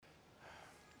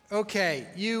Okay,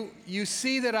 you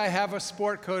see that I have a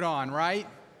sport coat on, right?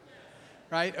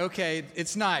 Right? Okay,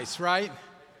 it's nice, right?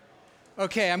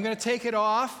 Okay, I'm going to take it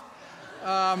off.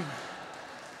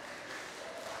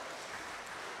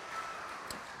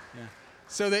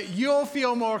 So that you'll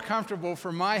feel more comfortable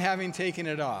for my having taken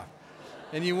it off.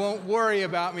 And you won't worry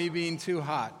about me being too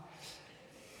hot.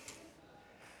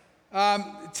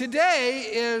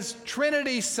 Today is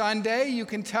Trinity Sunday. You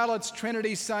can tell it's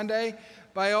Trinity Sunday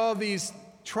by all these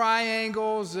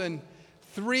triangles and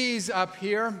threes up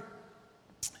here.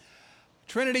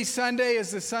 Trinity Sunday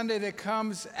is the Sunday that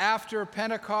comes after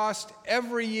Pentecost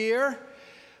every year.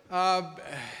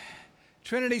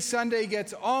 Trinity Sunday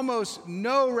gets almost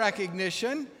no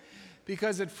recognition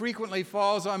because it frequently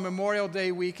falls on Memorial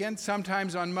Day weekend,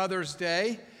 sometimes on Mother's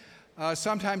Day,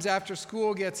 sometimes after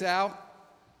school gets out.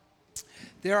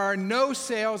 There are no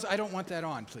sales. I don't want that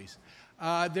on, please.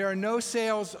 There are no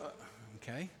sales.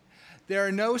 Okay. There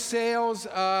are no sales.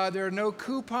 There are no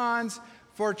coupons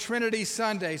for Trinity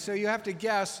Sunday. So you have to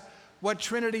guess what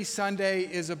Trinity Sunday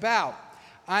is about.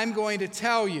 I'm going to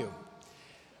tell you.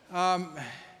 But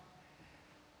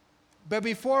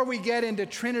before we get into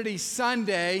Trinity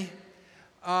Sunday,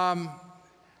 I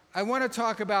want to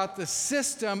talk about the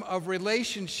system of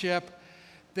relationship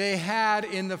they had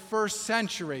in the first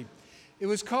century. It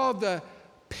was called the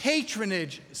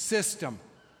patronage system.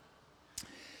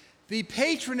 The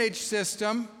patronage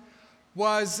system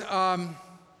was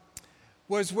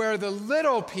where the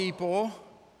little people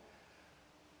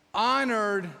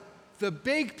honored the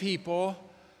big people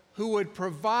who would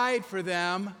provide for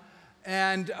them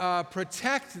and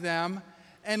protect them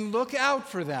and look out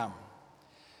for them.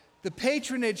 The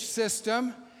patronage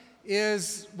system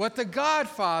is what The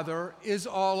Godfather is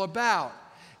all about.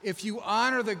 If you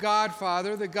honor the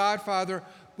Godfather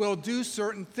will do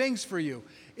certain things for you.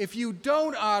 If you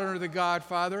don't honor the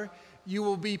Godfather, you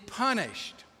will be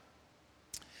punished.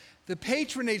 The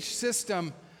patronage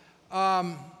system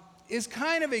is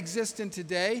kind of existent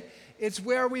today. It's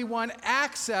where we want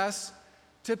access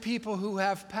to people who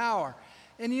have power.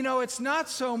 And you know, it's not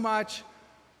so much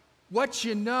what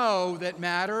you know that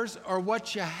matters or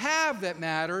what you have that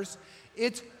matters.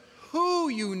 It's who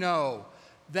you know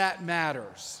that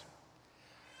matters.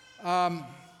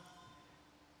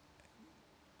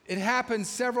 It happens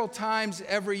several times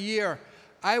every year.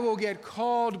 I will get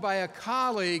called by a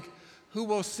colleague who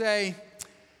will say,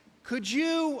 "Could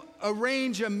you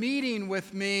arrange a meeting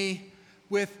with me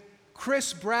with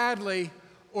Chris Bradley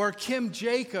or Kim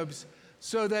Jacobs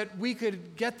so that we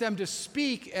could get them to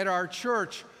speak at our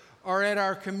church or at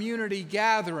our community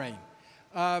gathering?"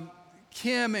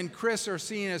 Kim and Chris are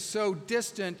seen as so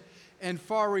distant and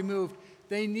far removed.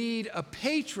 They need a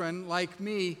patron like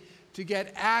me to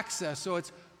get access. So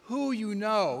it's who you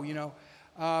know.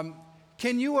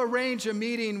 Can you arrange a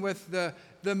meeting with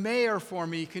the mayor for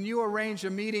me? Can you arrange a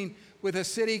meeting with a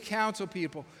city council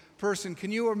person?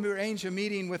 Can you arrange a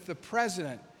meeting with the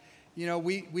president?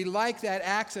 We like that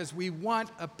access. We want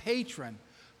a patron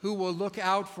who will look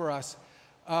out for us.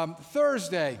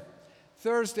 Thursday,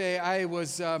 I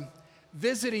was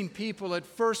visiting people at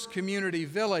First Community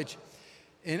Village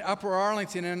in Upper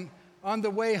Arlington, and on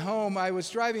the way home, I was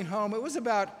driving home. It was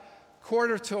about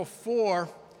 3:45,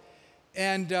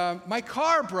 and my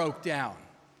car broke down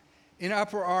in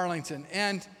Upper Arlington,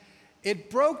 and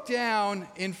it broke down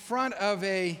in front of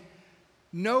a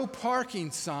no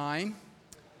parking sign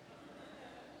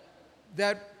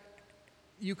that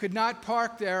you could not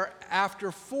park there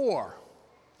after 4.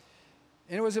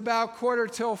 And it was about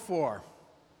 3:45.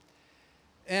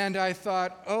 And I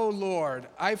thought, oh Lord,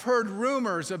 I've heard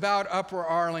rumors about Upper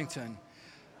Arlington.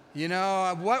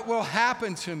 What will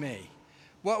happen to me?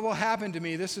 What will happen to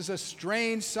me? This is a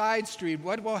strange side street.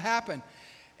 What will happen?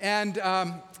 And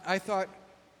I thought,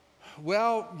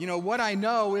 well, what I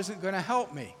know isn't going to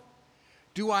help me.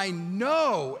 Do I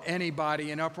know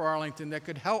anybody in Upper Arlington that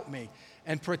could help me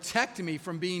and protect me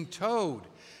from being towed?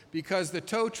 Because the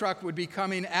tow truck would be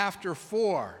coming after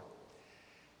 4.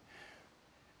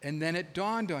 And then it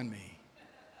dawned on me.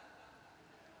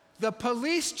 The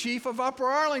police chief of Upper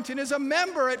Arlington is a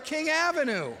member at King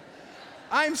Avenue.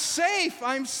 I'm safe.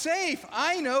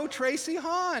 I know Tracy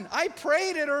Hahn. I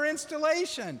prayed at her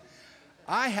installation.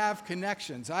 I have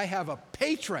connections. I have a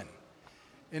patron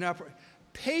in Upper.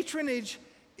 Patronage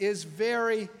is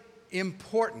very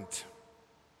important.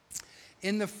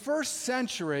 In the first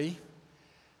century,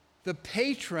 the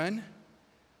patron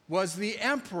was the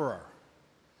emperor.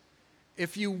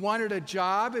 If you wanted a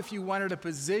job, if you wanted a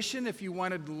position, if you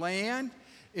wanted land,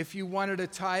 if you wanted a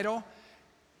title,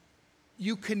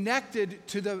 you connected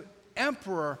to the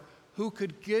emperor who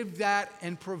could give that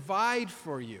and provide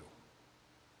for you.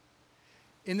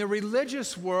 In the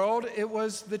religious world, it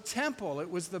was the temple. It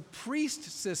was the priest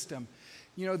system.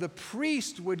 The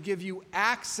priest would give you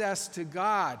access to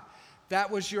God. That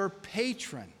was your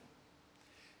patron.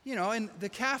 And the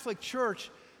Catholic Church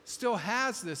still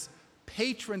has this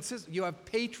patron system. You have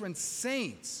patron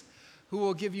saints who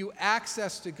will give you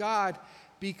access to God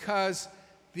because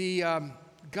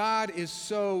God is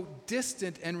so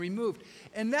distant and removed.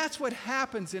 And that's what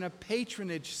happens in a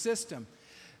patronage system.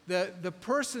 The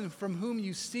person from whom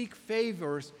you seek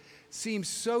favors seems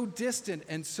so distant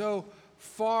and so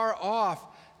far off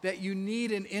that you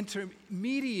need an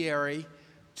intermediary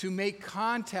to make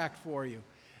contact for you.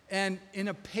 And in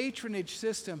a patronage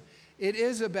system, it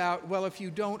is about, well, if you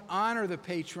don't honor the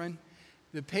patron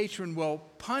will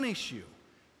punish you.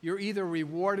 You're either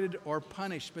rewarded or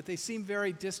punished, but they seem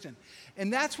very distant.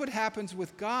 And that's what happens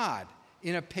with God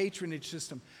in a patronage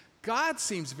system. God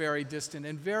seems very distant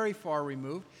and very far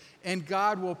removed, and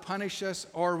God will punish us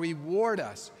or reward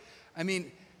us.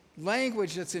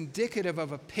 Language that's indicative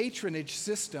of a patronage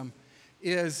system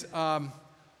is,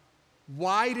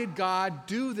 why did God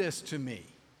do this to me?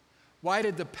 Why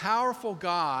did the powerful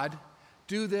God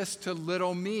do this to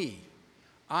little me?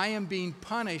 I am being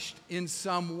punished in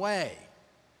some way.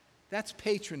 That's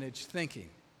patronage thinking.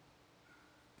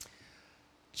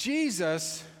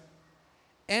 Jesus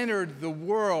entered the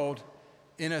world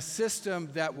in a system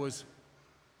that was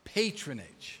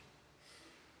patronage.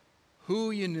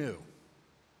 Who you knew.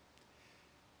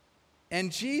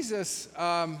 And Jesus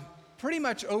pretty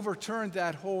much overturned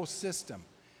that whole system.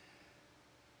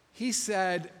 He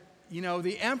said,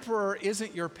 the emperor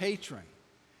isn't your patron.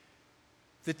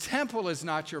 The temple is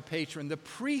not your patron. The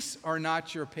priests are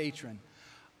not your patron.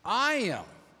 I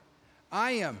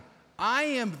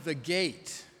am the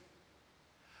gate.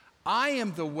 I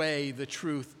am the way, the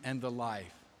truth, and the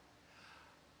life.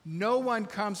 No one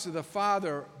comes to the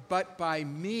Father but by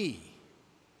me.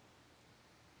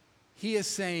 He is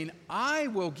saying, I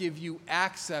will give you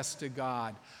access to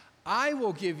God. I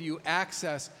will give you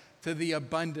access to the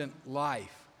abundant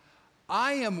life.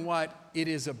 I am what it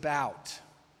is about.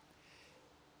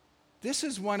 This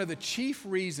is one of the chief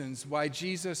reasons why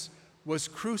Jesus was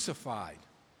crucified,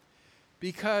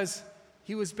 because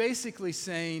he was basically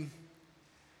saying,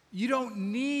 you don't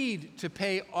need to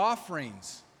pay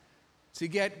offerings to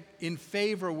get in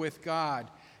favor with God.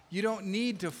 You don't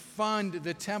need to fund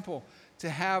the temple to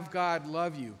have God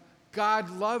love you. God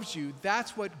loves you.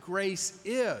 That's what grace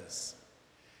is.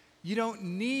 You don't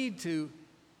need to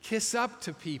kiss up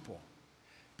to people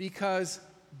because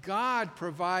God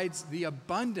provides the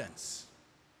abundance.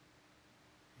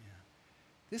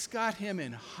 This got him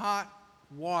in hot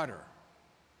water.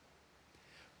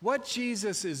 What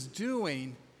Jesus is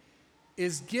doing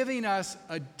is giving us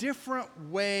a different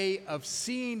way of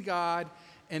seeing God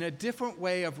and a different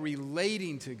way of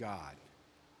relating to God.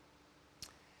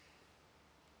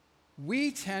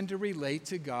 We tend to relate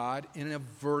to God in a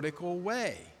vertical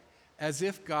way, as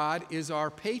if God is our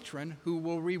patron who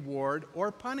will reward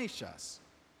or punish us.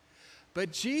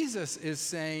 But Jesus is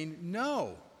saying,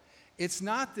 no. It's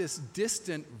not this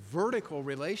distant vertical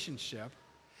relationship.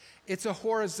 It's a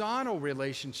horizontal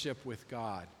relationship with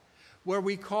God, where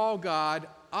we call God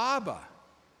Abba,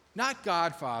 not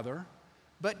Godfather,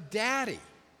 but Daddy.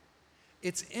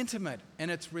 It's intimate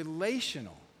and it's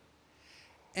relational.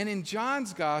 And in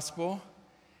John's gospel,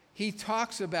 he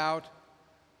talks about,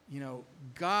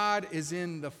 God is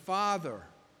in the Father.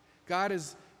 God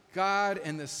is God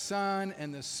and the Son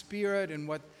and the Spirit, and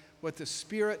what the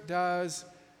Spirit does,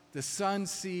 the Son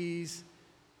sees,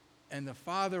 and the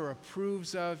Father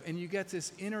approves of, and you get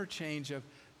this interchange of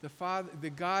the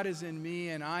God is in me,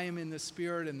 and I am in the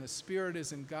Spirit, and the Spirit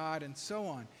is in God, and so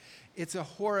on. It's a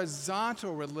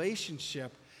horizontal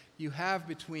relationship you have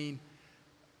between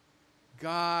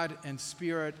God and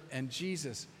Spirit and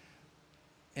Jesus.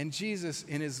 And Jesus,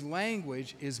 in his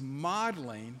language, is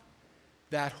modeling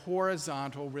that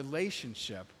horizontal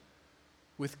relationship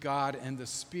with God and the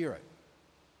Spirit.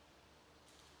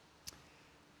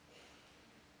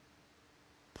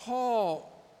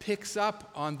 Paul picks up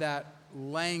on that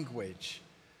language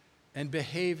and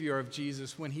behavior of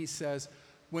Jesus when he says,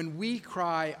 when we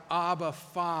cry, Abba,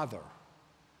 Father,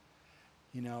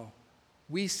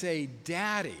 we say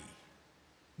Daddy,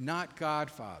 not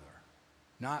Godfather,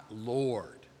 not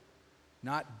Lord,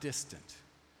 not distant,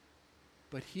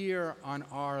 but here on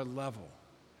our level.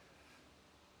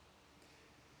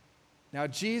 Now,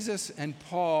 Jesus and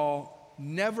Paul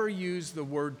never use the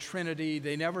word Trinity.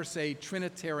 They never say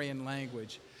Trinitarian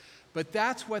language. But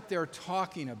that's what they're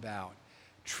talking about.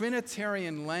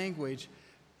 Trinitarian language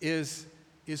is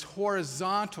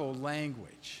horizontal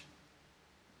language.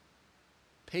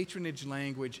 Patronage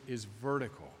language is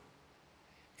vertical.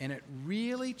 And it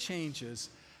really changes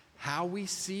how we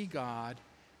see God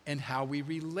and how we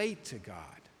relate to God.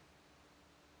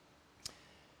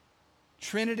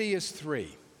 Trinity is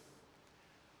three.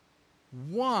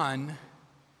 One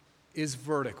is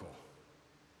vertical.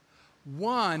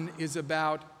 One is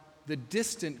about the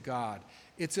distant God.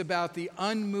 It's about the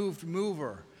unmoved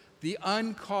mover, the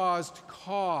uncaused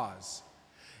cause.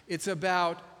 It's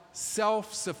about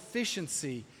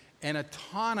self-sufficiency and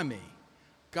autonomy.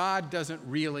 God doesn't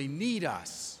really need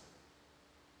us.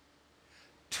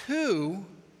 Two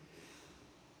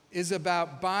is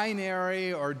about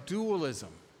binary or dualism.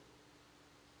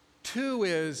 Two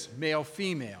is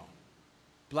male-female,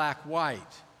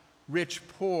 black-white,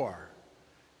 rich-poor,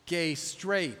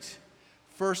 gay-straight,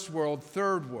 first world,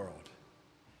 third world.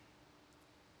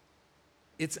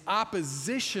 It's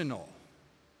oppositional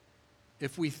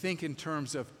if we think in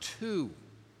terms of two.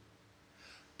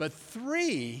 But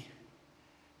three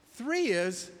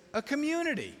is a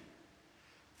community.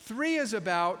 Three is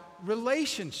about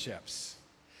relationships.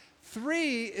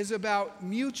 Three is about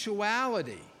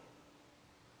mutuality.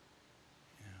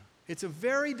 It's a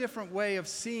very different way of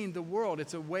seeing the world.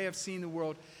 It's a way of seeing the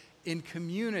world in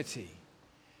community.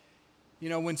 You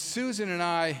know, when Susan and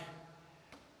I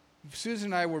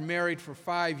were married for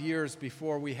 5 years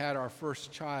before we had our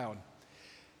first child.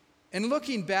 And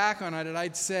looking back on it,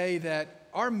 I'd say that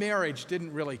our marriage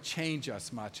didn't really change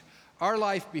us much. Our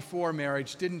life before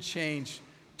marriage didn't change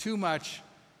too much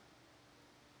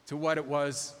to what it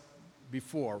was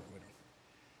before.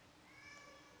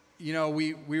 You know,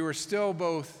 we were still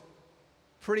both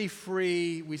pretty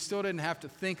free. We still didn't have to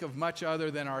think of much other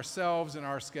than ourselves and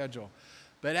our schedule.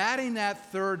 But adding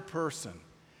that third person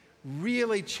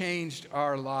really changed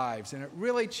our lives, and it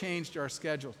really changed our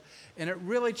schedules, and it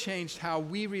really changed how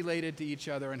we related to each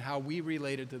other and how we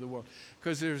related to the world.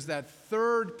 Because there's that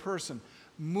third person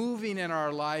moving in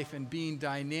our life and being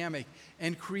dynamic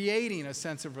and creating a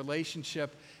sense of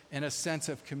relationship and a sense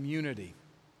of community.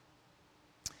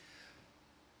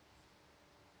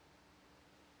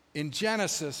 In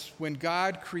Genesis, when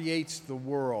God creates the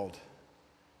world,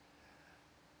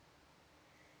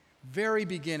 very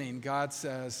beginning, God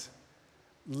says,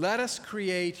 let us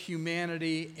create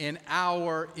humanity in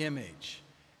our image.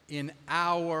 In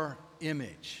our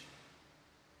image.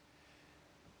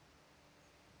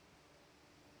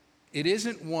 It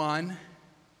isn't one,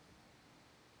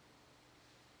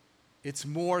 it's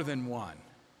more than one.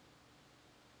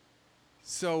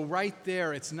 So right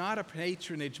there, it's not a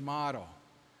patronage model.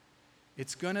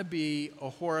 It's going to be a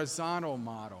horizontal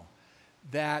model,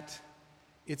 that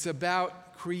it's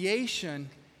about creation.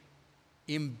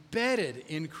 Embedded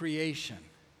in creation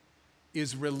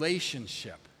is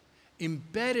relationship.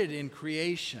 Embedded in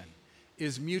creation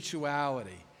is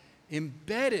mutuality.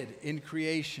 Embedded in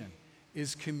creation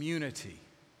is community.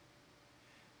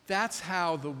 That's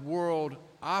how the world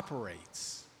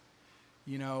operates.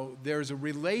 You know, there's a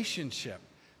relationship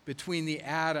between the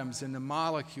atoms and the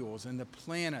molecules and the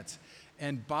planets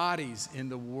and bodies in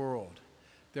the world.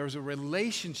 There's a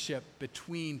relationship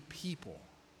between people.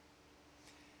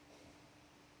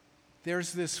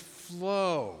 There's this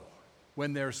flow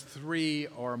when there's three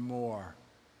or more,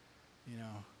 you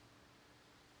know,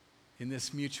 in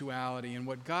this mutuality. And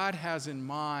what God has in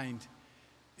mind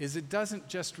is it doesn't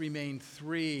just remain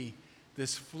three,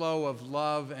 this flow of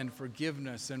love and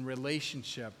forgiveness and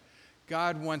relationship.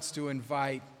 God wants to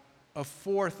invite a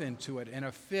fourth into it, and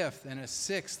a fifth, and a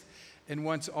sixth, and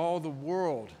wants all the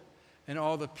world and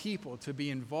all the people to be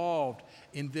involved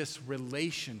in this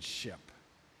relationship.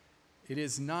 It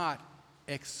is not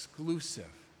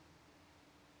exclusive.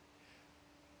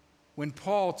 When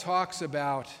Paul talks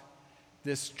about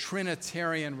this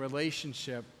Trinitarian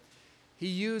relationship, he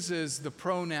uses the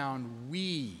pronoun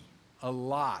we a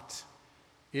lot.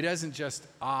 It isn't just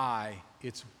I,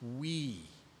 it's we.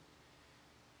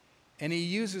 And he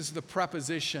uses the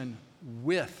preposition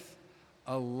with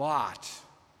a lot.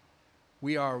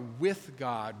 We are with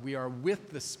God. We are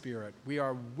with the Spirit. We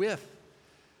are with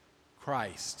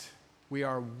Christ. We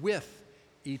are with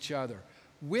each other.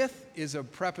 With is a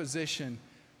preposition.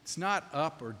 It's not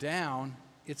up or down.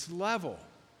 It's level.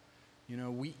 You know,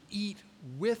 we eat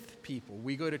with people.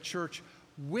 We go to church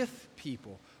with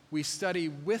people. We study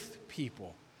with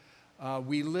people.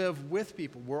 We live with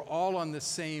people. We're all on the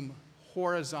same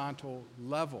horizontal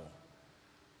level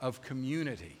of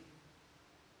community.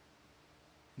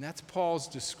 And that's Paul's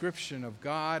description of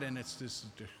God, and it's this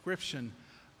description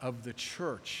of the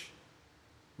church.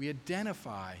 We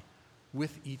identify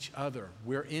with each other.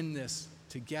 We're in this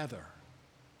together.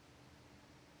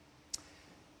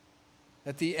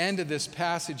 At the end of this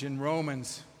passage in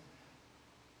Romans,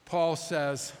 Paul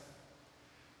says,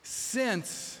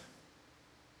 since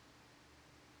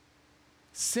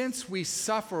we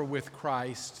suffer with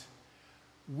Christ,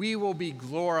 we will be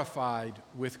glorified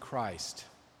with Christ.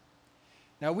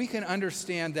 Now, we can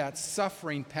understand that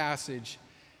suffering passage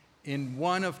in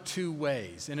one of two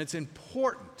ways, and it's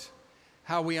important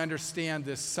how we understand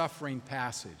this suffering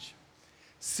passage.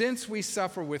 Since we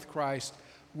suffer with Christ,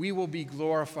 we will be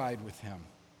glorified with him.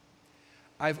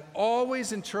 I've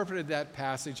always interpreted that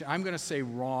passage, I'm going to say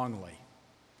wrongly,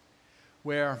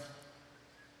 where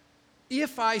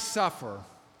if I suffer,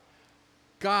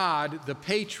 God, the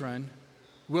patron,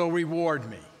 will reward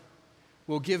me,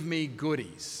 will give me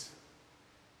goodies.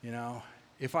 You know,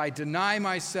 if I deny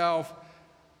myself,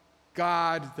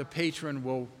 God, the patron,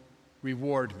 will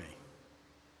reward me.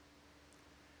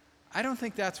 I don't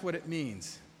think that's what it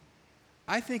means.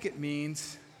 I think it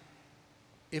means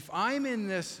if I'm in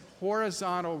this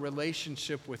horizontal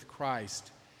relationship with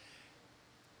Christ,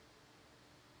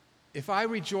 if I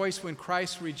rejoice when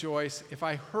Christ rejoices, if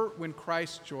I hurt when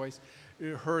Christ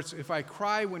hurts, if I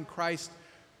cry when Christ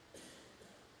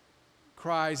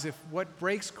cries, if what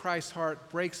breaks Christ's heart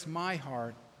breaks my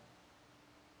heart,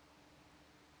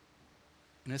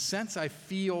 in a sense, I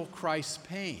feel Christ's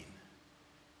pain.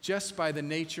 Just by the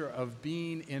nature of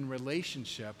being in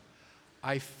relationship,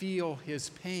 I feel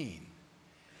his pain.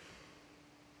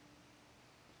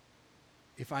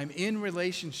 If I'm in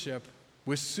relationship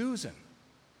with Susan,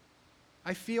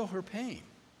 I feel her pain.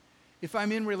 If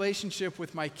I'm in relationship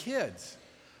with my kids,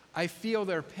 I feel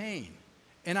their pain.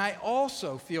 And I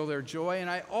also feel their joy, and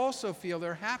I also feel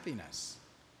their happiness.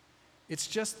 It's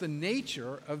just the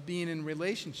nature of being in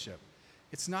relationship.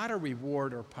 It's not a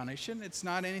reward or punishment. It's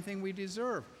not anything we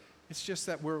deserve. It's just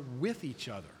that we're with each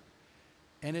other.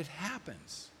 And it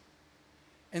happens.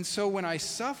 And so when I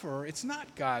suffer, it's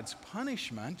not God's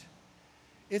punishment.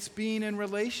 It's being in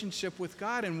relationship with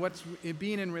God. And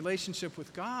being in relationship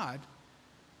with God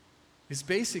is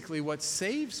basically what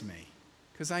saves me,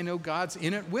 because I know God's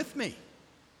in it with me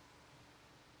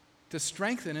to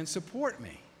strengthen and support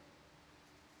me.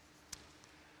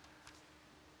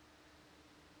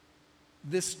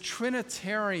 This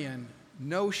Trinitarian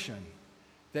notion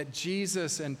that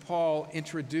Jesus and Paul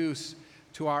introduce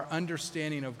to our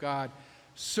understanding of God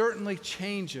certainly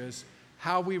changes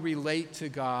how we relate to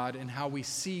God and how we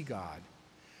see God.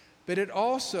 But it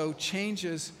also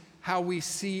changes how we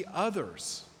see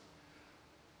others.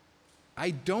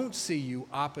 I don't see you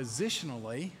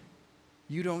oppositionally.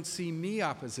 You don't see me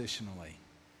oppositionally.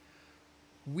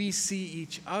 We see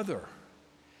each other,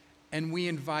 and we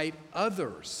invite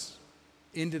others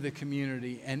into the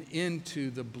community and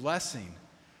into the blessing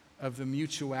of the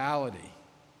mutuality.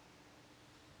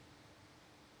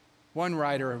 One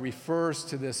writer refers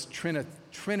to this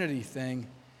Trinity thing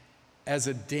as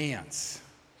a dance.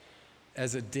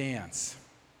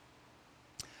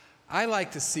 I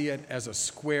like to see it as a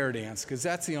square dance, because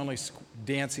that's the only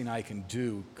dancing I can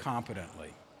do competently.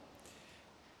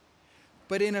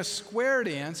 But in a square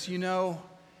dance,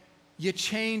 you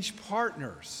change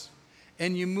partners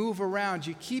and you move around.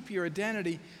 You keep your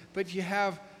identity, but you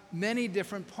have many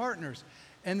different partners.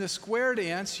 And the square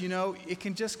dance, it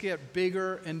can just get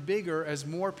bigger and bigger as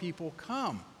more people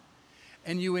come.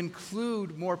 And you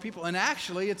include more people. And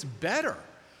actually, it's better,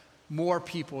 more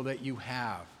people that you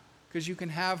have, because you can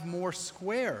have more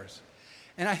squares.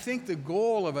 And I think the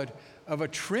goal of a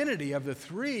trinity of the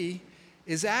three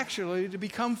is actually to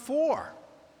become four,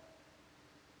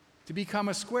 to become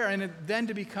a square, and then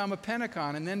to become a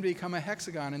pentagon, and then to become a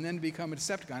hexagon, and then to become a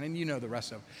decepticon, and the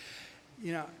rest of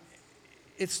it.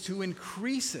 It's to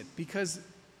increase it, because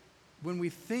when we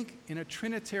think in a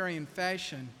Trinitarian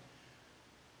fashion,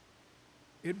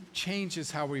 it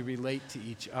changes how we relate to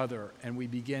each other, and we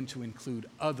begin to include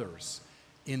others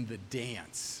in the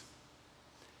dance.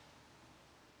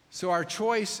 So our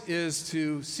choice is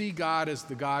to see God as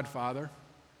the Godfather,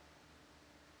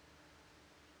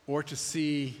 or to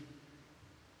see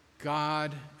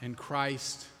God and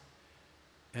Christ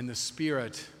and the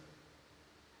Spirit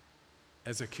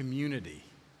as a community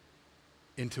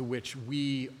into which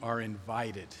we are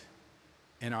invited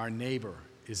and our neighbor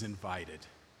is invited.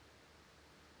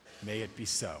 May it be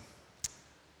so.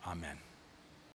 Amen.